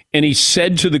and he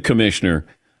said to the commissioner,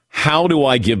 how do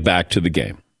I give back to the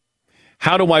game?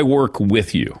 How do I work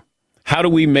with you? How do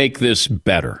we make this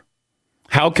better?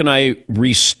 How can I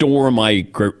restore my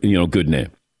good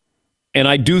name? And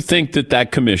I do think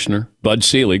that commissioner, Bud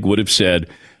Selig, would have said,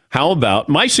 how about,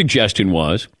 my suggestion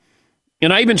was,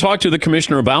 and I even talked to the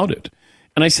commissioner about it,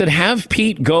 and I said, have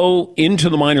Pete go into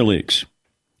the minor leagues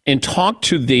and talk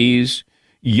to these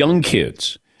young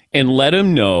kids and let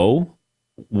them know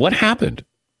what happened,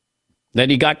 that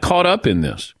he got caught up in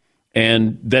this.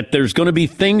 And that there's going to be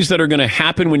things that are going to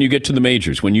happen when you get to the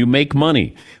majors, when you make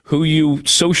money, who you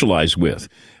socialize with.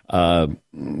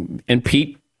 And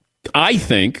Pete, I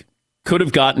think, could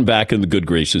have gotten back in the good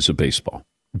graces of baseball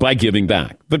by giving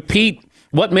back. But Pete,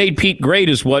 what made Pete great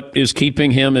is what is kept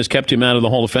him out of the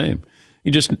Hall of Fame.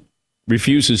 He just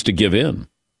refuses to give in.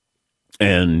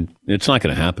 And it's not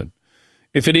going to happen.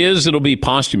 If it is, it'll be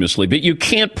posthumously. But you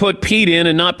can't put Pete in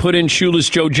and not put in Shoeless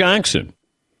Joe Jackson.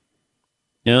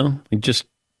 Just,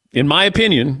 in my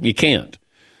opinion, you can't.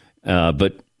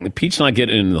 But Pete's not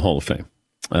getting into the Hall of Fame.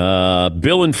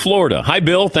 Bill in Florida. Hi,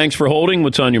 Bill. Thanks for holding.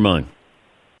 What's on your mind?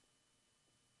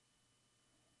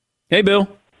 Hey, Bill.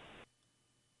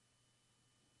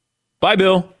 Bye,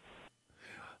 Bill.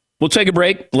 We'll take a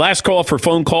break. Last call for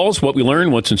phone calls. What we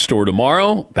learn, what's in store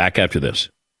tomorrow. Back after this.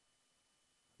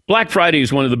 Black Friday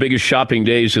is one of the biggest shopping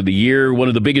days of the year, one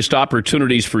of the biggest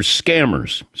opportunities for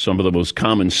scammers. Some of the most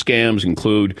common scams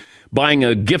include buying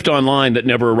a gift online that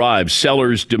never arrives,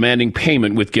 sellers demanding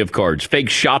payment with gift cards, fake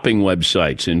shopping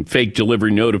websites, and fake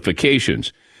delivery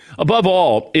notifications. Above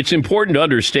all, it's important to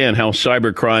understand how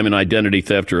cybercrime and identity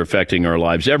theft are affecting our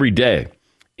lives every day.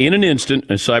 In an instant,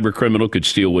 a cybercriminal could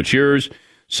steal what's yours,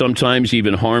 sometimes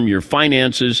even harm your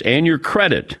finances and your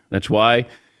credit. That's why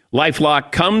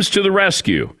LifeLock comes to the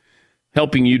rescue,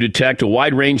 helping you detect a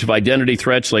wide range of identity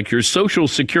threats like your social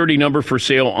security number for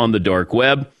sale on the dark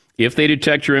web. If they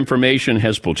detect your information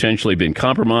has potentially been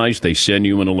compromised, they send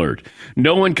you an alert.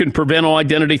 No one can prevent all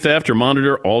identity theft or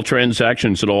monitor all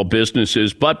transactions at all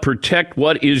businesses, but protect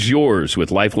what is yours with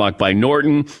LifeLock by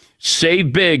Norton.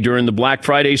 Save big during the Black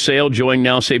Friday sale. Join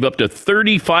now. Save up to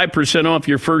 35% off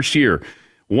your first year.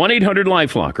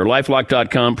 1-800-LifeLock or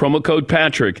LifeLock.com. Promo code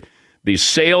Patrick. The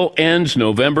sale ends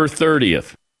November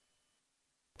 30th.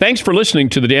 Thanks for listening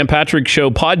to the Dan Patrick Show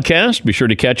podcast. Be sure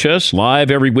to catch us live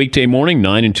every weekday morning,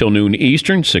 9 until noon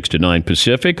Eastern, 6 to 9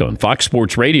 Pacific on Fox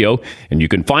Sports Radio. And you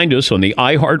can find us on the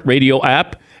iHeartRadio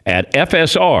app at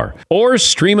FSR or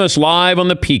stream us live on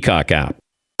the Peacock app.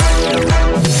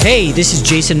 Hey, this is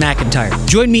Jason McIntyre.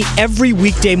 Join me every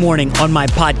weekday morning on my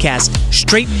podcast,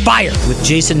 Straight Fire with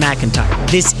Jason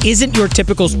McIntyre. This isn't your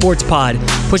typical sports pod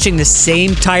pushing the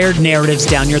same tired narratives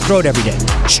down your throat every day.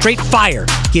 Straight Fire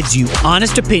gives you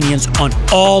honest opinions on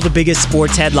all the biggest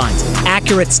sports headlines,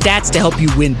 accurate stats to help you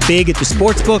win big at the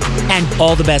sportsbook, and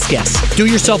all the best guests. Do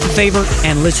yourself a favor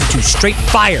and listen to Straight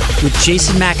Fire with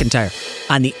Jason McIntyre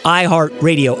on the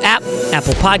iHeartRadio app,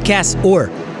 Apple Podcasts, or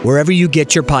wherever you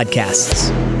get your podcasts.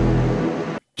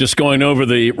 Just going over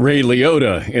the Ray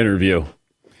Liotta interview.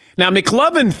 Now,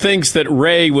 McLovin thinks that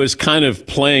Ray was kind of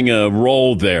playing a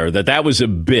role there, that was a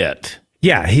bit.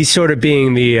 Yeah, he's sort of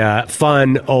being the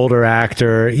fun older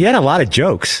actor. He had a lot of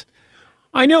jokes.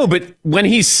 I know, but when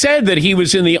he said that he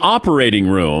was in the operating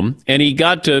room and he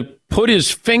got to put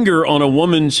his finger on a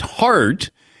woman's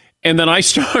heart, and then I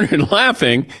started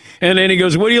laughing, and then he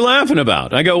goes, "What are you laughing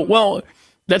about?" I go, "Well,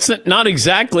 that's not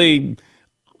exactly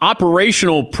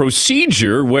operational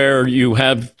procedure where you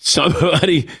have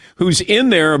somebody who's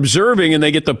in there observing and they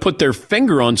get to put their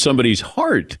finger on somebody's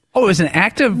heart." Oh, it was an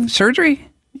active surgery?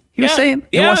 He was saying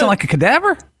it wasn't like a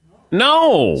cadaver?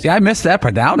 No. See, I missed that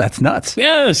part now. That's nuts.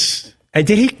 Yes. And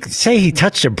did he say he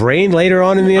touched a brain later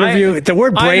on in the interview? The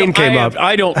word brain came up.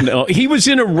 I don't know. He was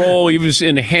in a role. He was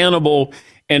in Hannibal,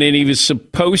 and then he was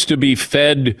supposed to be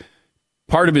fed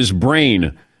part of his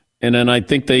brain. And then I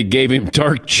think they gave him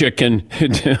dark chicken.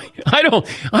 I don't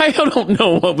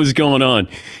know what was going on.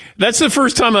 That's the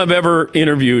first time I've ever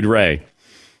interviewed Ray.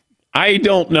 I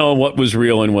don't know what was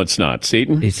real and what's not.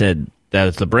 Seton? He said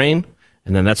that's the brain,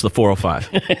 and then that's the 405.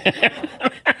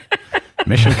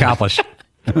 Mission accomplished.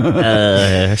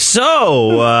 What?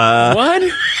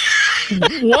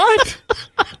 What?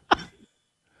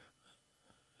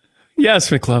 Yes,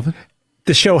 McLovin.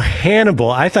 The show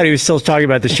Hannibal. I thought he was still talking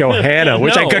about the show Hannah,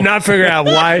 which I could not figure out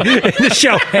why. In the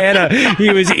show Hannah, he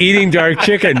was eating dark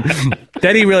chicken.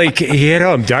 Then he hit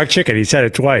home, dark chicken. He said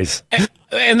it twice.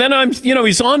 And then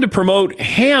he's on to promote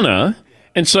Hannah.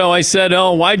 And so I said,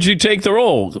 "Oh, why'd you take the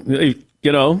role?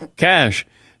 Cash."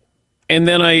 And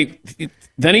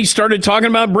then he started talking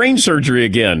about brain surgery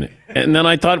again. And then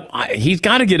I thought, he's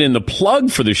got to get in the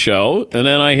plug for the show. And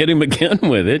then I hit him again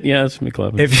with it. Yes,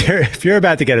 McLovin. If you're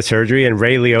about to get a surgery and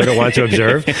Ray Liotta wants to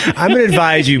observe, I'm going to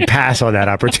advise you pass on that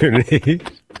opportunity.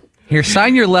 Here,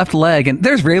 sign your left leg, and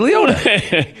there's Ray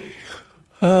Liotta.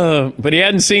 But he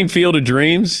hadn't seen Field of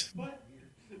Dreams.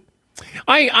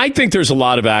 I think there's a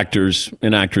lot of actors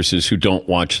and actresses who don't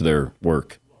watch their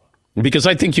work because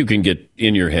I think you can get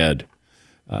in your head.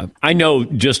 I know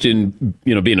just in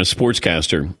being a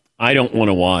sportscaster, I don't want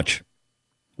to watch.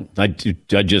 I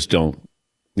just don't.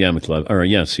 Yeah, McLeod. Or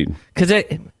yes, because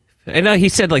I know he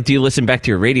said do you listen back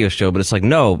to your radio show? But it's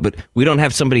no, but we don't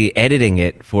have somebody editing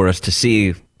it for us to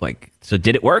see. So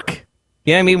did it work?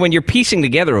 Yeah, I mean, when you're piecing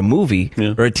together a movie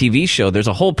or a TV show, there's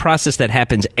a whole process that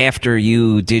happens after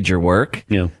you did your work.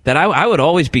 Yeah, that I would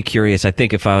always be curious. I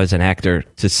think if I was an actor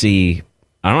to see,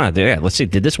 I don't know. Yeah, let's see,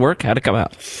 did this work? How'd it come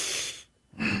out?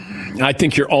 I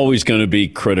think you're always going to be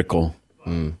critical.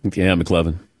 Yeah,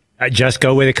 McLevin. Just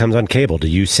Go With It comes on cable. Do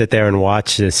you sit there and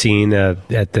watch the scene at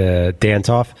the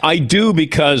dance-off? I do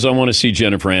because I want to see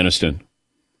Jennifer Aniston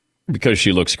because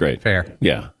she looks great. Fair.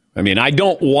 Yeah. I mean, I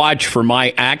don't watch for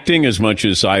my acting as much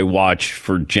as I watch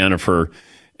for Jennifer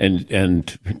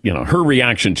and her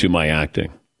reaction to my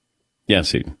acting.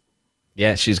 Yes, Eden.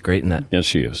 Yeah, she's great in that. Yes,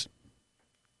 she is.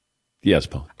 Yes,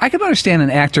 Paul. I can understand an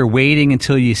actor waiting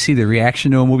until you see the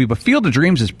reaction to a movie, but Field of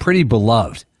Dreams is pretty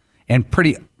beloved and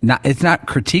it's not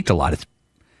critiqued a lot.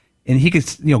 And he could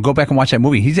go back and watch that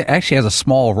movie. He actually has a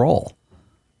small role.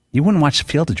 You wouldn't watch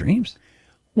Field of Dreams?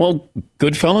 Well,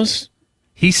 Goodfellas?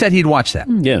 He said he'd watch that.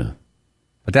 Yeah.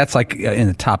 But that's in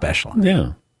the top echelon.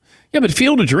 Yeah. Yeah, but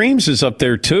Field of Dreams is up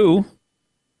there too.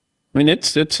 I mean,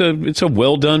 it's a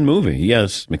well done movie.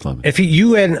 Yes, McLovin. If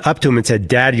you went up to him and said,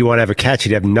 "Dad, you want to have a catch?"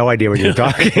 he'd have no idea what you're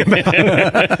talking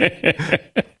about.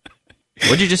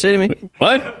 What'd you just say to me?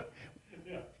 What?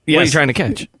 Yes. What are you trying to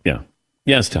catch? Yeah.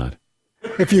 Yes, Todd.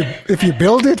 If you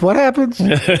build it, what happens?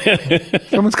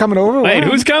 Someone's coming over? Wait,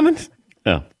 who's coming?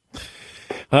 Oh.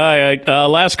 All right.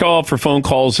 Last call for phone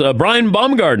calls. Brian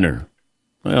Baumgartner,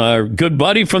 our good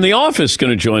buddy from The Office,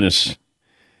 going to join us.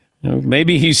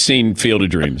 Maybe he's seen Field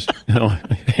of Dreams.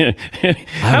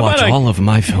 I watch all of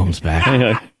my films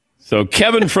back. So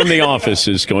Kevin from The Office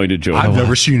is going to join us. I've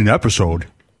never seen an episode.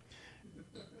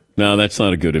 No, that's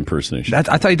not a good impersonation. I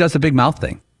thought he does the big mouth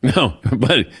thing. No,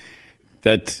 but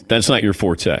that's not your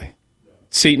forte.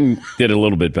 Seton did a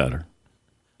little bit better.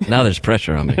 Now there's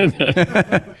pressure on me.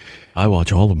 I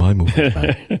watch all of my movies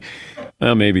back.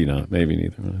 Well, maybe not. Maybe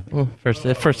neither. Well,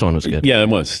 the first one was good. Yeah, it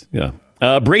was. Yeah.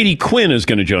 Brady Quinn is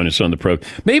going to join us on the program.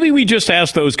 Maybe we just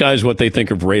ask those guys what they think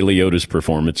of Ray Liotta's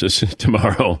performances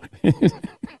tomorrow.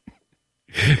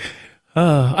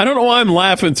 I don't know why I'm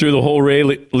laughing through the whole Ray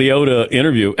Liotta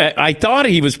interview. I thought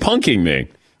he was punking me.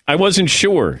 I wasn't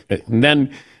sure. And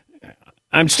then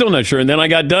I'm still not sure. And then I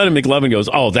got done and McLovin goes,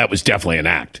 "Oh, that was definitely an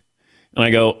act." And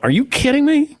I go, "Are you kidding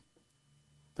me?"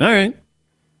 All right.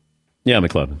 Yeah,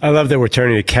 McLovin. I love that we're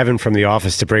turning to Kevin from The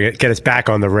Office to get us back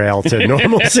on the rail to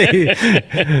normalcy.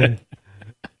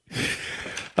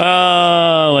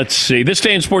 Let's see. This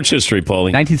day in sports history,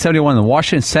 Paulie. 1971, the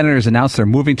Washington Senators announced they're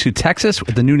moving to Texas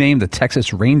with the new name, the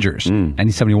Texas Rangers.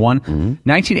 1971.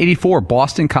 1984,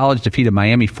 Boston College defeated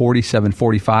Miami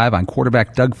 47-45 on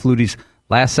quarterback Doug Flutie's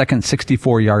last-second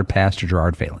 64-yard pass to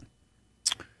Gerard Phelan.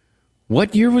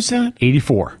 What year was that?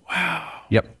 84. Wow.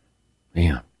 Yep.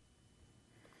 Yeah.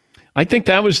 I think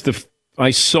that was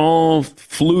I saw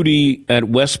Flutie at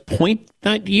West Point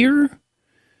that year.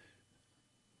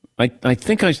 I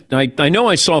think I know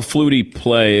I saw Flutie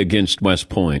play against West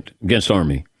Point, against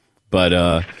Army.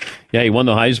 But, he won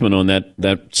the Heisman on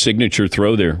that signature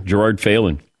throw there, Gerard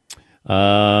Phelan.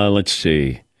 Let's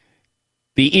see.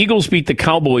 The Eagles beat the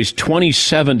Cowboys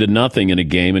 27-0 in a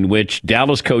game in which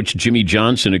Dallas coach Jimmy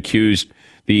Johnson accused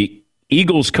the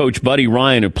Eagles coach Buddy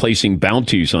Ryan of placing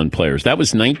bounties on players. That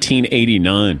was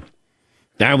 1989.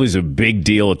 That was a big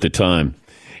deal at the time.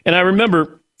 And I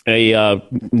remember a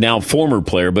now former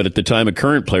player, but at the time a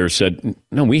current player said,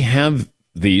 no, we have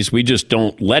these. We just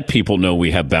don't let people know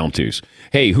we have bounties.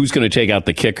 Hey, who's going to take out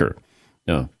the kicker?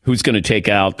 No, who's going to take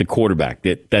out the quarterback?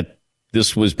 That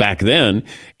this was back then,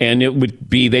 and it would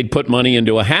be they'd put money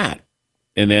into a hat,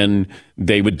 and then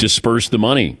they would disperse the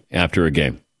money after a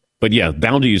game. But yeah,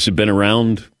 bounties have been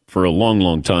around for a long,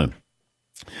 long time.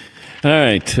 All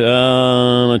right,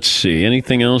 let's see.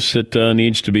 Anything else that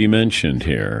needs to be mentioned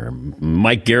here?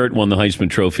 Mike Garrett won the Heisman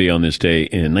Trophy on this day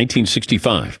in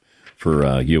 1965 for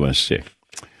USC.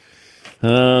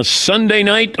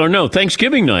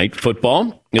 Thanksgiving night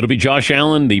football. It'll be Josh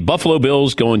Allen, the Buffalo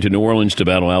Bills, going to New Orleans to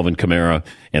battle Alvin Kamara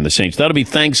and the Saints. That'll be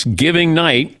Thanksgiving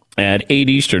night at 8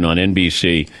 Eastern on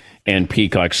NBC and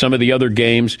Peacock. Some of the other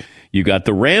games, you got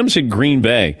the Rams at Green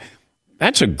Bay.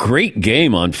 That's a great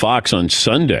game on Fox on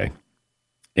Sunday.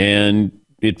 And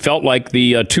it felt like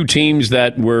the two teams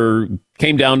that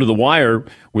came down to the wire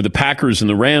were the Packers and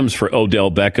the Rams for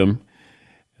Odell Beckham.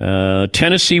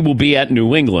 Tennessee will be at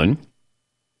New England.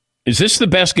 Is this the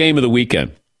best game of the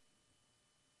weekend?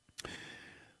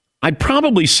 I'd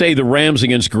probably say the Rams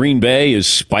against Green Bay is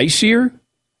spicier.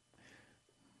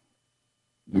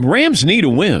 Rams need a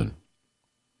win.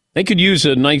 They could use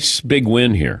a nice big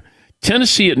win here.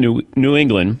 Tennessee at New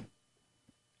England.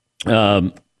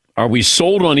 Are we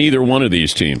sold on either one of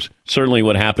these teams? Certainly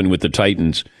what happened with the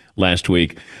Titans last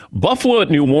week. Buffalo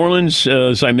at New Orleans,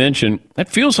 as I mentioned, that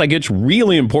feels like it's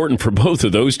really important for both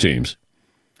of those teams.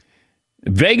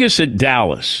 Vegas at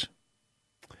Dallas.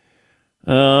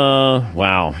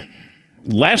 Wow.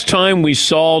 Last time we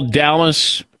saw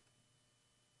Dallas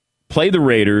play the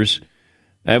Raiders,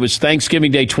 that was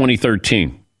Thanksgiving Day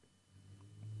 2013.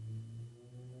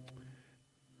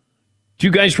 Do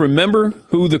you guys remember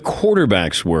who the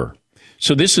quarterbacks were?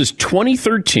 So this is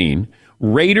 2013,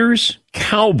 Raiders,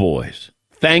 Cowboys,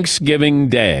 Thanksgiving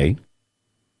Day.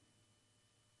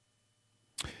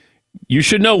 You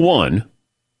should know one.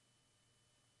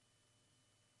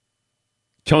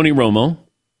 Tony Romo.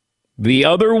 The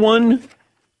other one,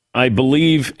 I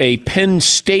believe, a Penn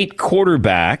State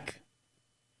quarterback.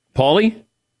 Paulie?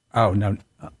 Oh, no.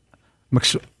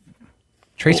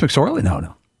 Trace McSorley?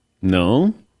 No.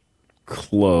 No.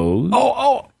 Close.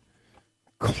 Oh.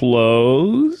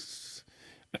 Close.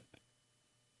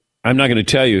 I'm not going to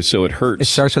tell you, so it hurts. It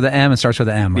starts with an M and starts with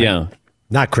an M, right? Yeah.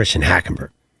 Not Christian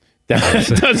Hackenberg. That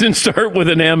doesn't start with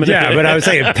an M. Yeah, but I was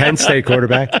saying Penn State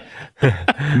quarterback.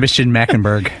 Mission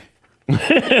Mackenberg.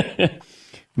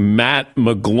 Matt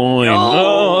McGloin.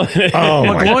 Oh,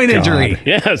 McGloin injury.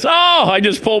 Yes. Oh, I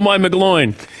just pulled my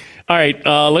McGloin. All right,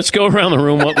 let's go around the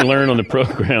room what we learned on the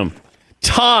program.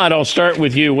 Todd, I'll start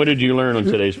with you. What did you learn on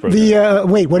today's program?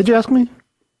 Wait, what did you ask me?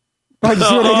 Oh, you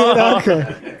see what I did?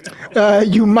 Okay.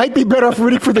 You might be better off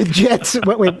rooting for the Jets.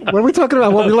 Wait, what are we talking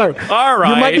about? What we learned? All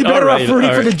right. You might be better off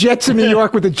rooting for the Jets in New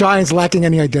York with the Giants lacking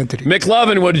any identity.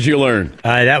 McLovin, what did you learn?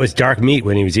 That was dark meat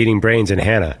when he was eating brains in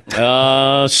Hannah.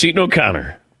 Seton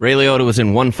O'Connor. Ray Liotta was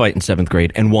in one fight in 7th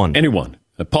grade and won. And he won.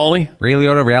 Paulie? Ray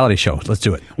Liotta reality show. Let's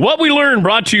do it. What we learned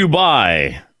brought to you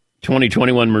by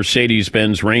 2021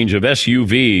 Mercedes-Benz range of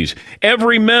SUVs.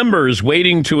 Every member is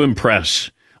waiting to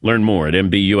impress. Learn more at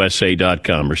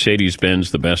MBUSA.com.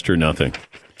 Mercedes-Benz, the best or nothing.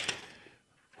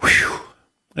 Whew.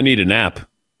 I need a nap.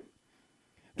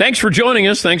 Thanks for joining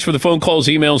us. Thanks for the phone calls,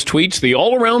 emails, tweets, the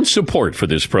all-around support for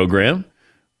this program.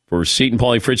 For Seton,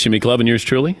 Paulie, Fritz, and McLovin, yours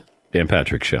truly, Dan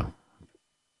Patrick Show.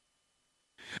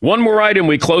 One more item.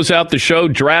 We close out the show.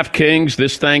 DraftKings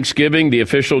this Thanksgiving, the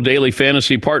official daily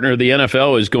fantasy partner of the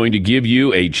NFL, is going to give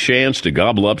you a chance to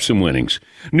gobble up some winnings.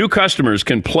 New customers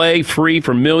can play free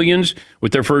for millions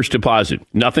with their first deposit.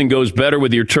 Nothing goes better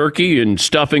with your turkey and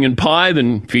stuffing and pie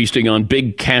than feasting on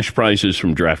big cash prizes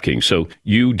from DraftKings. So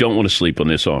you don't want to sleep on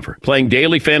this offer. Playing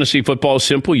daily fantasy football is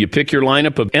simple. You pick your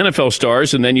lineup of NFL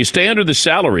stars and then you stay under the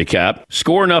salary cap,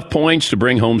 score enough points to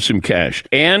bring home some cash,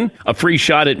 and a free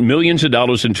shot at millions of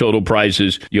dollars in total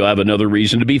prizes. You'll have another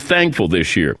reason to be thankful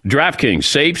this year. DraftKings,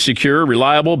 safe, secure,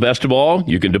 reliable. Best of all,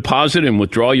 you can deposit and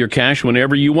withdraw your cash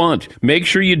whenever you want. Make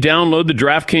sure you download the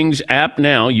DraftKings app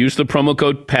now. Use the promo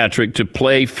code Patrick to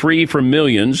play free for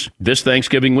millions this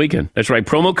Thanksgiving weekend. That's right,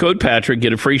 promo code Patrick.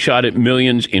 Get a free shot at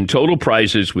millions in total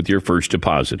prizes with your first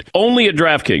deposit. Only at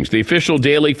DraftKings, the official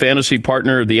daily fantasy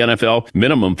partner of the NFL.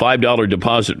 Minimum $5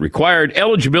 deposit required.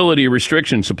 Eligibility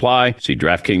restrictions apply. See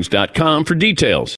DraftKings.com for details.